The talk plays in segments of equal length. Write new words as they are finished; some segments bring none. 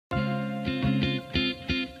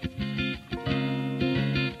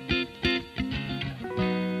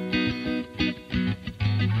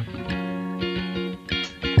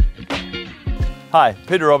Hi,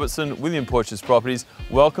 Peter Robertson, William Porches Properties.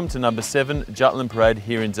 Welcome to number 7 Jutland Parade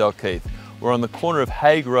here in Dalkeith. We're on the corner of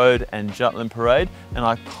Hague Road and Jutland Parade, an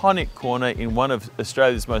iconic corner in one of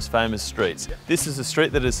Australia's most famous streets. This is a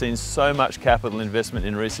street that has seen so much capital investment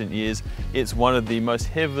in recent years. It's one of the most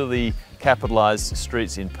heavily capitalised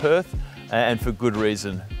streets in Perth, and for good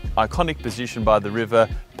reason. Iconic position by the river,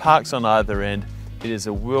 parks on either end. It is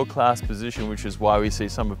a world-class position, which is why we see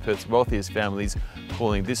some of Perth's wealthiest families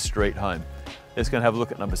calling this street home. Let's go and have a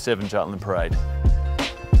look at number 7 Jutland Parade.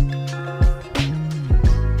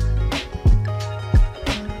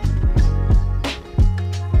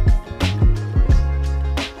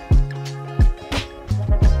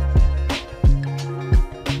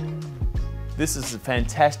 This is a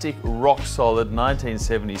fantastic, rock-solid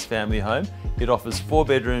 1970s family home. It offers 4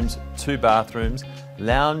 bedrooms, 2 bathrooms,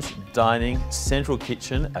 lounge, dining, central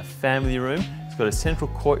kitchen, a family room. It's got a central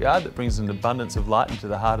courtyard that brings an abundance of light into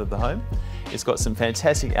the heart of the home. It's got some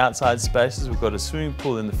fantastic outside spaces. We've got a swimming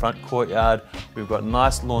pool in the front courtyard. We've got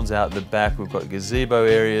nice lawns out the back. We've got gazebo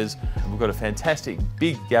areas. We've got a fantastic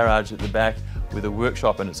big garage at the back with a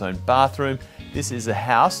workshop and its own bathroom. This is a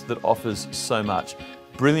house that offers so much.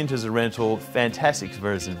 Brilliant as a rental, fantastic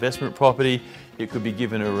as an investment property. It could be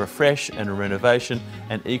given a refresh and a renovation,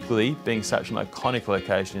 and equally, being such an iconic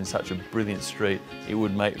location in such a brilliant street, it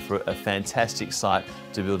would make for a fantastic site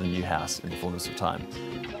to build a new house in the fullness of time.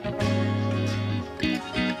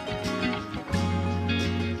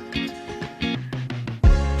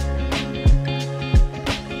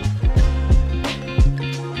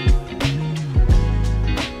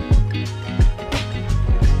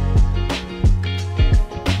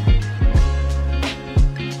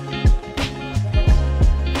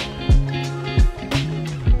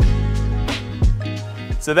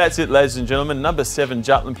 So that's it, ladies and gentlemen, number 7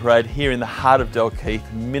 Jutland Parade here in the heart of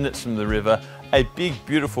Dalkeith, minutes from the river. A big,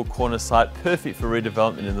 beautiful corner site, perfect for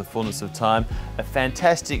redevelopment in the fullness of time. A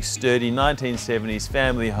fantastic, sturdy 1970s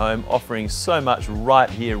family home offering so much right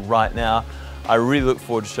here, right now. I really look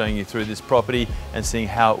forward to showing you through this property and seeing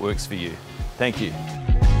how it works for you. Thank you.